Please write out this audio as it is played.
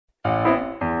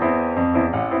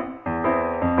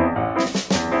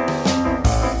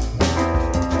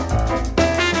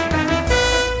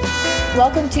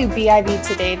Welcome to BIV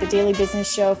Today, the daily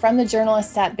business show from the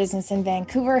Journalists at Business in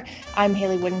Vancouver. I'm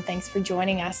Haley Wooden. Thanks for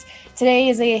joining us. Today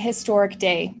is a historic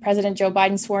day. President Joe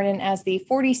Biden sworn in as the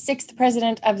 46th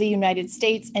President of the United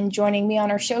States. And joining me on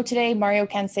our show today, Mario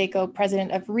Canseco,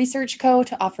 President of Research Co.,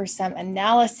 to offer some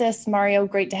analysis. Mario,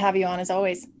 great to have you on as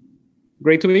always.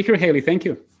 Great to be here, Haley. Thank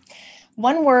you.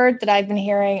 One word that I've been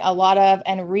hearing a lot of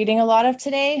and reading a lot of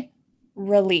today: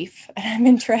 relief. And I'm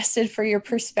interested for your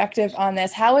perspective on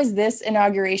this. How is this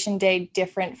inauguration day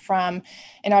different from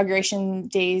inauguration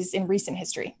days in recent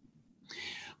history?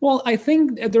 Well, I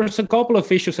think there's a couple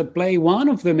of issues at play. One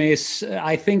of them is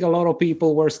I think a lot of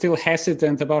people were still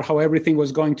hesitant about how everything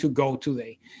was going to go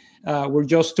today. We're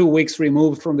just 2 weeks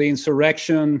removed from the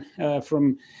insurrection,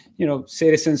 from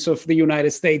citizens of the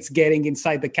United States getting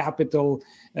inside the Capitol,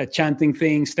 chanting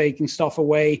things, taking stuff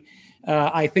away.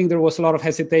 I think there was a lot of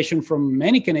hesitation from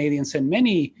many Canadians and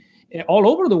many all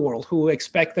over the world who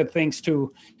expected things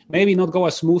to maybe not go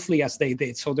as smoothly as they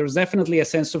did. So there's definitely a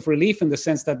sense of relief in the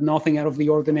sense that nothing out of the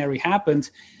ordinary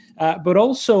happened, but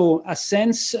also a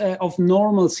sense of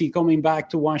normalcy coming back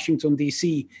to Washington,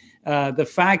 D.C. The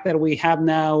fact that we have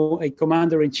now a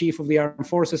commander-in-chief of the armed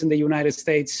forces in the United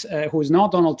States who is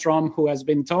not Donald Trump, who has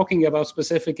been talking about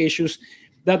specific issues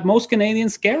that most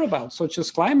Canadians care about, such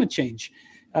as climate change.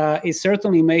 Is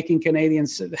certainly making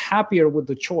Canadians happier with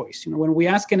the choice. When we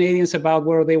ask Canadians about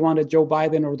whether they wanted Joe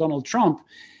Biden or Donald Trump,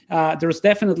 there's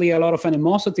definitely a lot of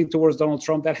animosity towards Donald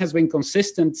Trump that has been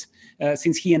consistent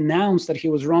since he announced that he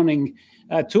was running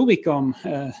to become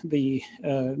the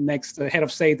next head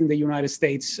of state in the United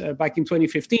States back in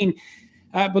 2015.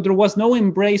 But there was no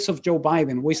embrace of Joe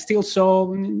Biden. We still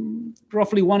saw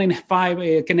roughly 1 in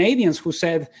 5 Canadians who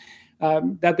said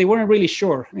that they weren't really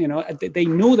sure. They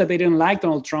knew that they didn't like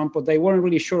Donald Trump, but they weren't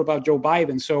really sure about Joe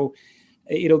Biden. So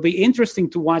it'll be interesting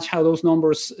to watch how those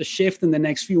numbers shift in the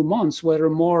next few months, whether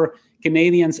more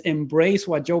Canadians embrace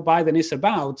what Joe Biden is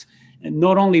about, and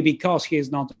not only because he is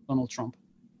not Donald Trump.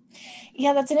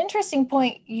 Yeah, that's an interesting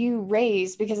point you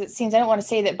raise, because it seems, I don't want to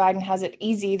say that Biden has it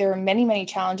easy. There are many, many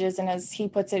challenges. And as he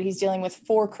puts it, he's dealing with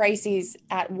 4 crises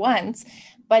at once.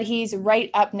 But he's right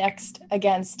up next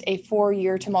against a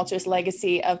 4-year tumultuous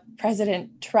legacy of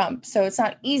President Trump. So it's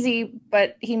not easy,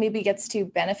 but he maybe gets to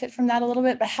benefit from that a little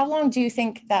bit. But how long do you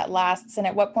think that lasts? And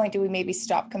at what point do we maybe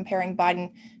stop comparing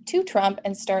Biden to Trump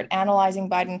and start analyzing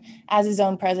Biden as his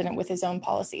own president with his own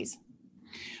policies?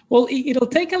 Well, it'll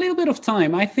take a little bit of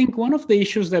time. I think one of the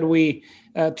issues that we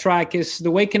track is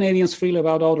the way Canadians feel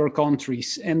about other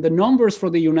countries. And the numbers for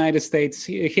the United States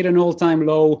hit an all-time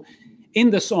low in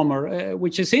the summer,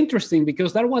 which is interesting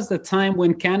because that was the time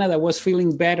when Canada was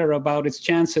feeling better about its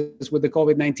chances with the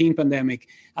COVID-19 pandemic,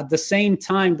 at the same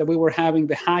time that we were having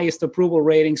the highest approval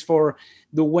ratings for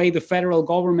the way the federal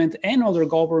government and other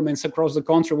governments across the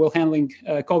country were handling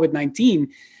COVID-19.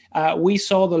 We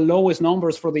saw the lowest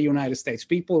numbers for the United States.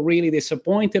 People really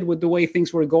disappointed with the way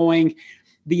things were going.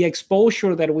 The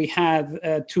exposure that we had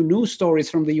to news stories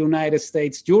from the United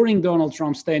States during Donald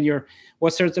Trump's tenure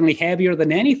was certainly heavier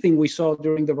than anything we saw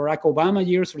during the Barack Obama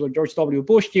years or the George W.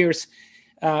 Bush years.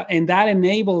 And that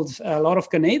enabled a lot of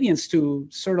Canadians to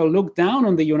sort of look down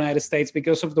on the United States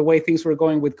because of the way things were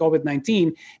going with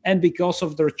COVID-19 and because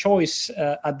of their choice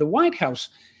at the White House.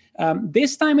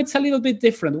 This time, it's a little bit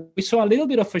different. We saw a little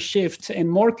bit of a shift and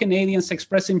more Canadians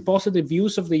expressing positive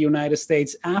views of the United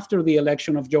States after the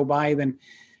election of Joe Biden.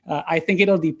 I think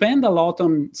it'll depend a lot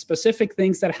on specific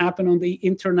things that happen on the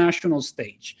international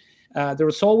stage.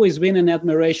 There's always been an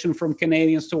admiration from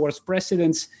Canadians towards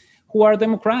presidents who are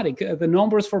democratic. The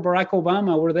numbers for Barack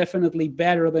Obama were definitely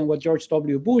better than what George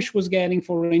W. Bush was getting,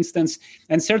 for instance,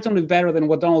 and certainly better than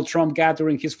what Donald Trump got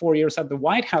during his 4 years at the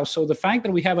White House. So the fact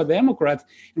that we have a Democrat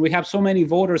and we have so many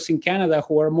voters in Canada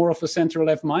who are more of a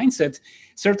center-left mindset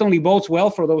certainly bodes well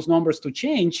for those numbers to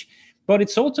change. But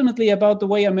it's ultimately about the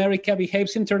way America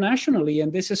behaves internationally.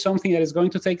 And this is something that is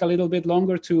going to take a little bit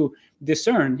longer to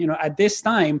discern. At this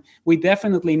time, we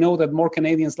definitely know that more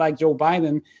Canadians like Joe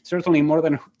Biden, certainly more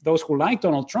than those who like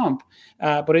Donald Trump.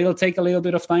 But it'll take a little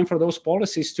bit of time for those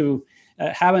policies to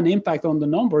have an impact on the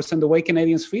numbers and the way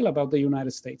Canadians feel about the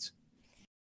United States.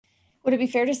 Would it be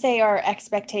fair to say our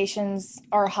expectations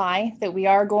are high, that we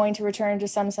are going to return to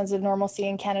some sense of normalcy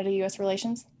in Canada-U.S.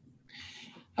 relations?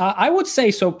 I would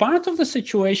say so. Part of the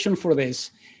situation for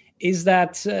this is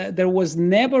that there was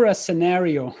never a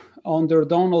scenario under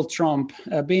Donald Trump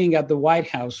being at the White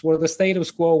House where the status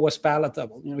quo was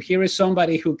palatable. Here is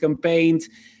somebody who campaigned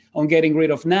on getting rid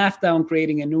of NAFTA, on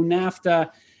creating a new NAFTA,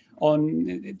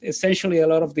 on essentially a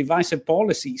lot of divisive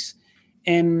policies.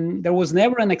 And there was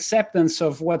never an acceptance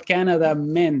of what Canada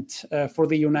meant for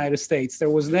the United States.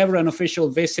 There was never an official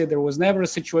visit. There was never a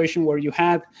situation where you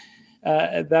had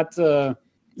that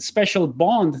special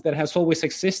bond that has always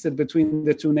existed between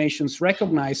the two nations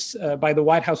recognized by the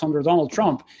White House under Donald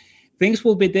Trump. Things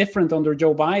will be different under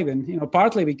Joe Biden,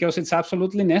 partly because it's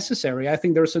absolutely necessary. I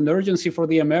think there's an urgency for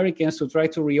the Americans to try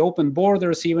to reopen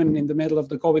borders, even in the middle of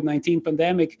the COVID-19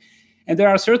 pandemic. And there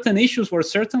are certain issues where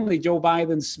certainly Joe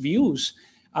Biden's views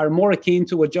are more akin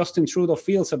to what Justin Trudeau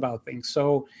feels about things.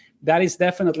 So that is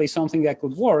definitely something that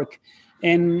could work.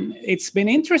 And it's been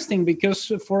interesting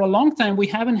because for a long time, we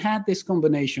haven't had this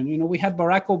combination. We had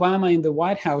Barack Obama in the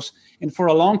White House. And for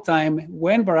a long time,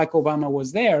 when Barack Obama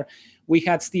was there, we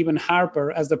had Stephen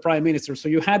Harper as the prime minister. So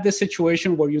you had this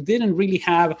situation where you didn't really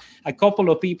have a couple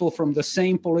of people from the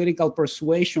same political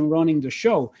persuasion running the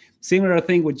show. Similar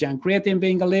thing with Jan Chrétien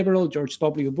being a liberal, George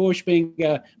W. Bush being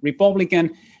a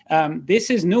Republican. This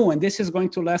is new, and this is going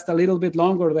to last a little bit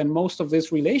longer than most of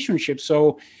these relationships.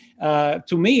 So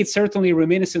to me, it's certainly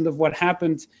reminiscent of what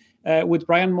happened with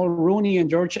Brian Mulroney and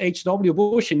George H.W.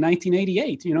 Bush in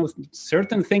 1988.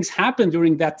 Certain things happened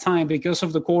during that time because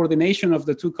of the coordination of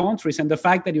the two countries and the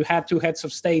fact that you had two heads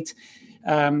of state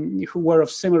who were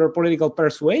of similar political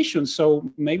persuasion.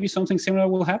 So maybe something similar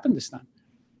will happen this time.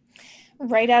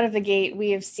 Right out of the gate,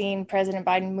 we have seen President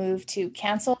Biden move to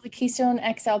cancel the Keystone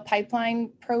XL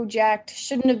pipeline project.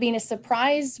 Shouldn't have been a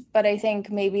surprise, but I think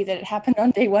maybe that it happened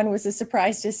on day one was a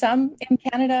surprise to some in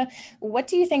Canada. What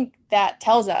do you think that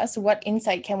tells us? What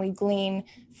insight can we glean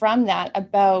from that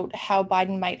about how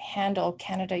Biden might handle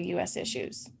Canada-US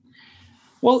issues?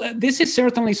 Well, this is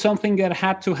certainly something that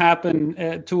had to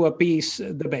happen to appease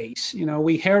the base.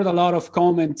 We heard a lot of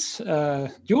comments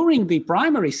during the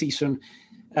primary season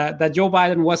that Joe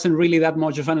Biden wasn't really that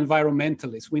much of an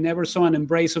environmentalist. We never saw an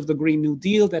embrace of the Green New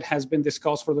Deal that has been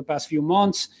discussed for the past few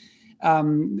months.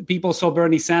 People saw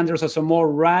Bernie Sanders as a more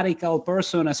radical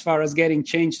person as far as getting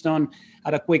change done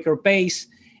at a quicker pace.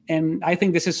 And I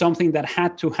think this is something that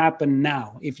had to happen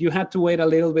now. If you had to wait a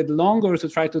little bit longer to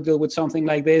try to deal with something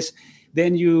like this,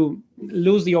 then you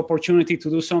lose the opportunity to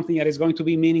do something that is going to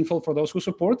be meaningful for those who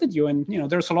supported you. And,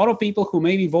 there's a lot of people who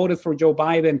maybe voted for Joe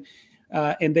Biden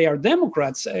and they are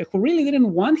Democrats who really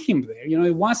didn't want him there.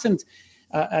 It wasn't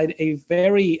a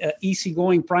very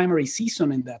easygoing primary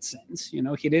season in that sense.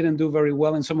 He didn't do very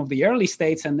well in some of the early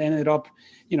states and ended up,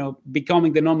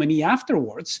 becoming the nominee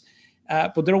afterwards.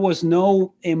 But there was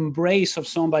no embrace of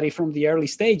somebody from the early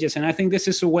stages. And I think this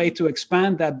is a way to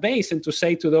expand that base and to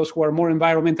say to those who are more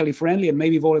environmentally friendly and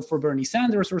maybe voted for Bernie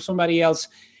Sanders or somebody else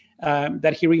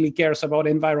that he really cares about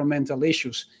environmental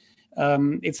issues.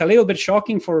 It's a little bit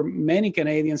shocking for many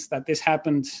Canadians that this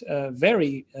happened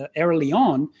very early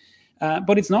on,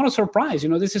 but it's not a surprise.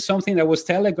 This is something that was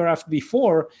telegraphed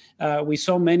before. We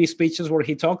saw many speeches where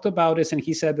he talked about this, and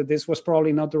he said that this was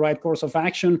probably not the right course of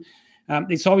action.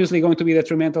 It's obviously going to be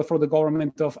detrimental for the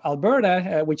government of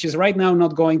Alberta, which is right now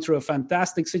not going through a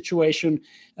fantastic situation.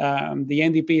 The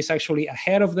NDP is actually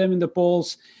ahead of them in the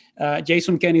polls.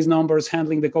 Jason Kenney's numbers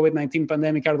handling the COVID-19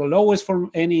 pandemic are the lowest for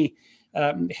any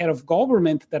head of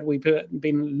government that we've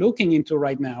been looking into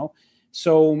right now.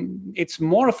 So it's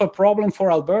more of a problem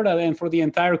for Alberta than for the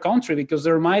entire country, because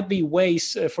there might be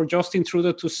ways for Justin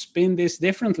Trudeau to spin this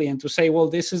differently and to say, well,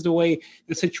 this is the way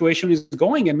the situation is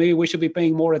going, and maybe we should be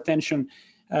paying more attention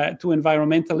to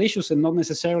environmental issues and not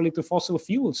necessarily to fossil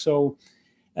fuels. So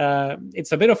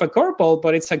it's a bit of a curveball,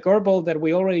 but it's a curveball that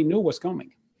we already knew was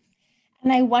coming.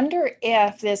 And I wonder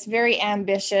if this very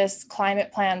ambitious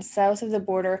climate plan south of the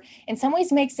border in some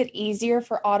ways makes it easier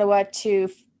for Ottawa to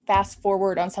fast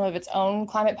forward on some of its own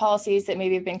climate policies that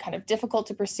maybe have been kind of difficult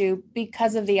to pursue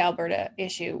because of the Alberta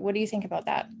issue. What do you think about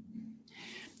that?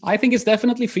 I think it's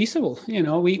definitely feasible.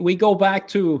 We go back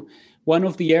to one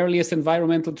of the earliest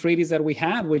environmental treaties that we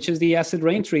had, which is the Acid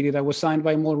Rain Treaty that was signed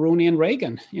by Mulroney and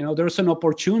Reagan. There's an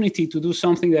opportunity to do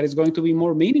something that is going to be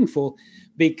more meaningful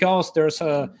because there's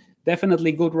a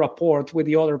definitely good rapport with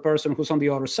the other person who's on the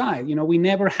other side. We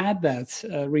never had that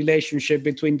relationship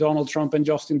between Donald Trump and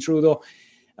Justin Trudeau,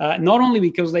 not only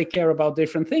because they care about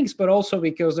different things, but also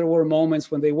because there were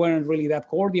moments when they weren't really that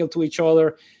cordial to each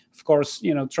other. Of course,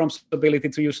 Trump's ability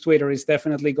to use Twitter is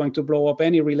definitely going to blow up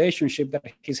any relationship that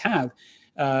he's had.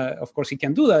 Of course, he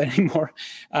can't do that anymore,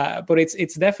 but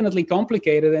it's definitely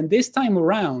complicated. And this time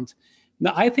around,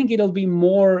 now, I think it'll be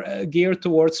more geared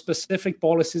towards specific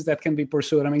policies that can be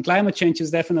pursued. I mean, climate change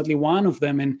is definitely one of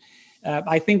them. And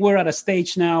I think we're at a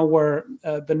stage now where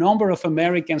the number of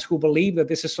Americans who believe that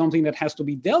this is something that has to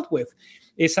be dealt with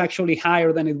is actually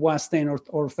higher than it was 10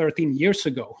 or 13 years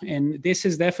ago. And this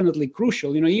is definitely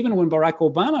crucial. Even when Barack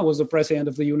Obama was the president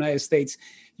of the United States,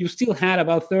 you still had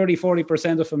about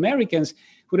 30-40% of Americans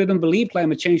who didn't believe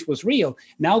climate change was real.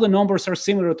 Now the numbers are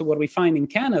similar to what we find in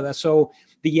Canada. So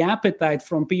the appetite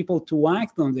from people to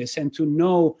act on this and to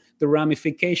know the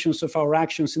ramifications of our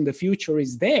actions in the future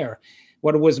is there.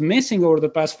 What was missing over the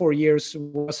past 4 years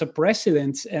was a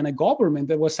president and a government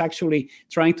that was actually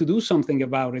trying to do something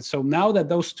about it. So now that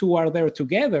those two are there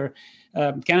together,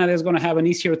 Canada is going to have an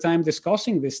easier time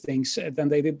discussing these things than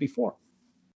they did before.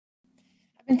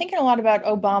 I've been thinking a lot about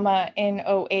Obama in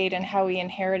 2008 and how he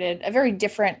inherited a very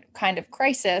different kind of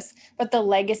crisis, but the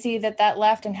legacy that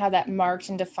left and how that marked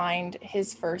and defined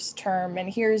his first term.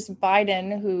 And here's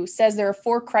Biden, who says there are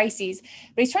 4 crises,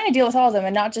 but he's trying to deal with all of them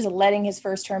and not just letting his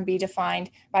first term be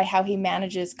defined by how he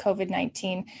manages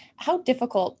COVID-19. How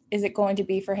difficult is it going to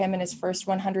be for him in his first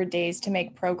 100 days to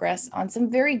make progress on some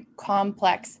very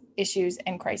complex issues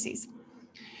and crises?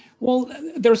 Well,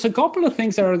 there's a couple of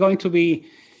things that are going to be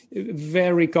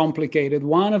very complicated.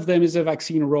 One of them is a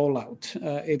vaccine rollout.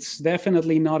 It's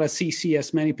definitely not as easy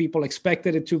as many people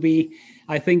expected it to be.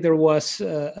 I think there was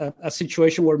a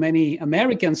situation where many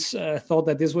Americans thought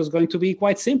that this was going to be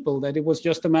quite simple, that it was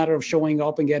just a matter of showing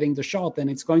up and getting the shot, and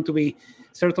it's going to be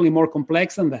certainly more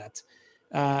complex than that.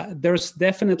 There's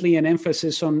definitely an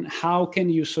emphasis on how can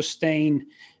you sustain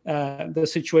the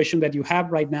situation that you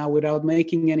have right now without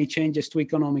making any changes to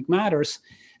economic matters.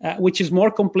 Which is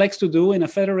more complex to do in a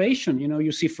federation.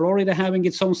 You see Florida having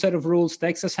its own set of rules,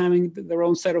 Texas having their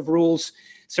own set of rules,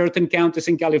 certain counties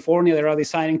in California that are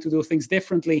deciding to do things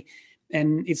differently.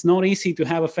 And it's not easy to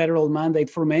have a federal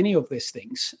mandate for many of these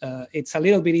things. It's a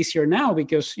little bit easier now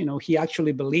because, he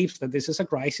actually believes that this is a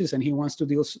crisis and he wants to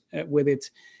deal with it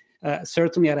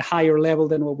certainly at a higher level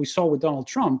than what we saw with Donald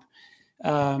Trump.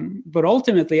 But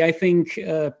ultimately, I think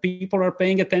people are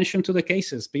paying attention to the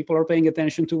cases. People are paying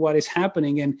attention to what is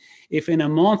happening. And if in a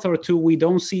month or two we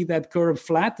don't see that curve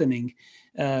flattening,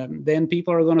 then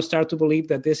people are going to start to believe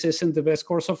that this isn't the best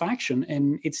course of action.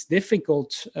 And it's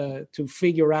difficult to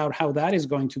figure out how that is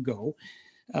going to go,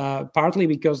 partly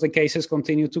because the cases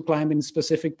continue to climb in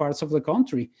specific parts of the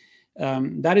country.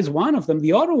 That is one of them.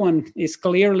 The other one is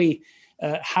clearly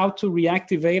how to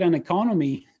reactivate an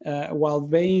economy while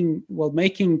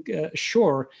making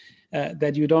sure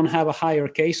that you don't have a higher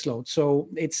caseload. So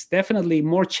it's definitely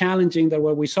more challenging than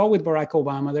what we saw with Barack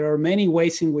Obama. There are many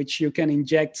ways in which you can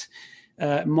inject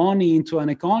money into an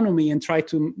economy and try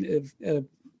to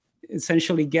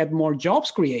essentially get more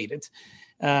jobs created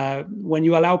when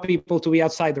you allow people to be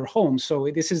outside their homes. So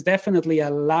this is definitely a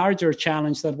larger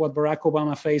challenge than what Barack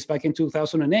Obama faced back in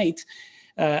 2008,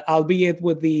 albeit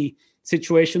with the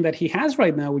situation that he has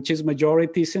right now, which is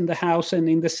majorities in the House and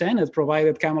in the Senate,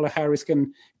 provided Kamala Harris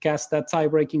can cast that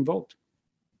tie-breaking vote.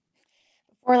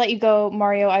 Before I let you go,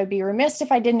 Mario, I'd be remiss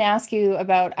if I didn't ask you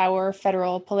about our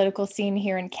federal political scene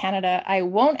here in Canada. I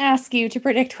won't ask you to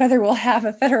predict whether we'll have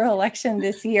a federal election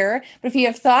this year, but if you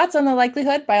have thoughts on the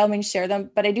likelihood, by all means share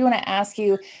them. But I do want to ask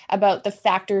you about the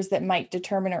factors that might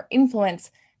determine or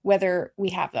influence whether we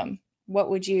have them. What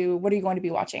are you going to be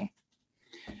watching?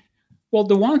 Well,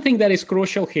 the one thing that is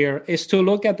crucial here is to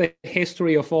look at the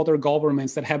history of other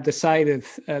governments that have decided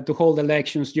to hold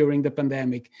elections during the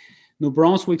pandemic. New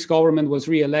Brunswick's government was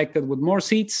re-elected with more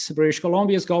seats. British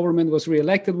Columbia's government was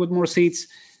re-elected with more seats.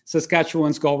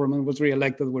 Saskatchewan's government was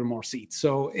re-elected with more seats.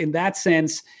 So in that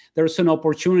sense, there's an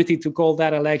opportunity to call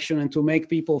that election and to make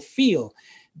people feel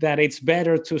that it's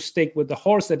better to stick with the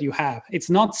horse that you have. It's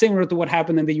not similar to what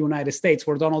happened in the United States,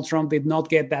 where Donald Trump did not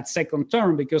get that second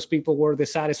term because people were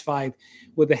dissatisfied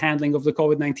with the handling of the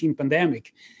COVID-19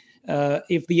 pandemic.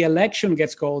 If the election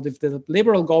gets called, if the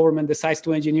Liberal government decides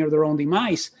to engineer their own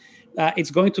demise,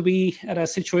 it's going to be at a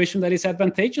situation that is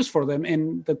advantageous for them.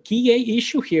 And the key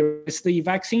issue here is the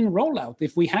vaccine rollout.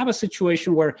 If we have a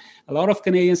situation where a lot of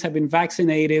Canadians have been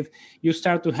vaccinated, you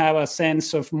start to have a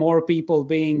sense of more people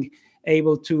being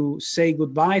able to say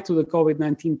goodbye to the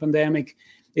COVID-19 pandemic,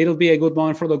 it'll be a good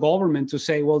moment for the government to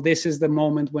say, well, this is the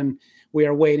moment when we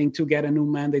are waiting to get a new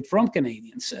mandate from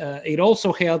Canadians. It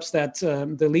also helps that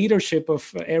the leadership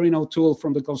of Erin O'Toole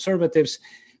from the Conservatives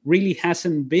really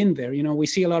hasn't been there. We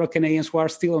see a lot of Canadians who are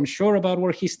still unsure about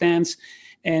where he stands.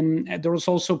 And there's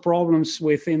also problems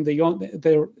within the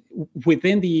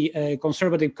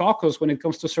Conservative caucus when it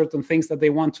comes to certain things that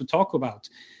they want to talk about.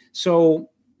 So,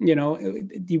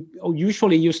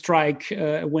 usually you strike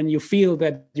when you feel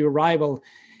that your rival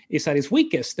is at its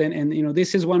weakest. And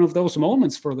this is one of those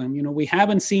moments for them. We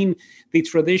haven't seen the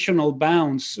traditional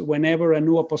bounce whenever a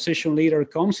new opposition leader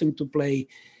comes into play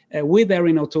with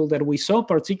Erin O'Toole that we saw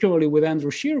particularly with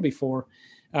Andrew Scheer before,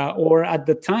 or at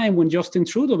the time when Justin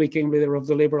Trudeau became leader of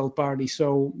the Liberal Party.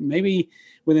 So maybe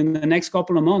within the next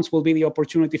couple of months will be the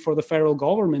opportunity for the federal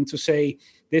government to say,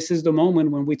 this is the moment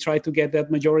when we try to get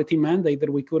that majority mandate that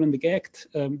we couldn't get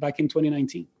back in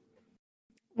 2019.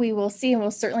 We will see, and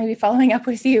we'll certainly be following up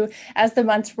with you as the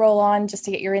months roll on just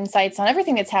to get your insights on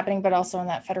everything that's happening, but also on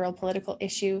that federal political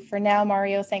issue. For now,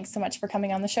 Mario, thanks so much for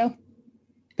coming on the show.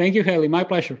 Thank you, Haley. My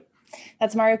pleasure.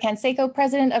 That's Mario Canseco,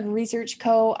 president of Research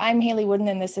Co. I'm Haley Wooden,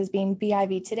 and this has been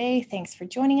BIV Today. Thanks for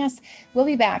joining us. We'll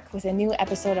be back with a new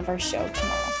episode of our show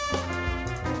tomorrow.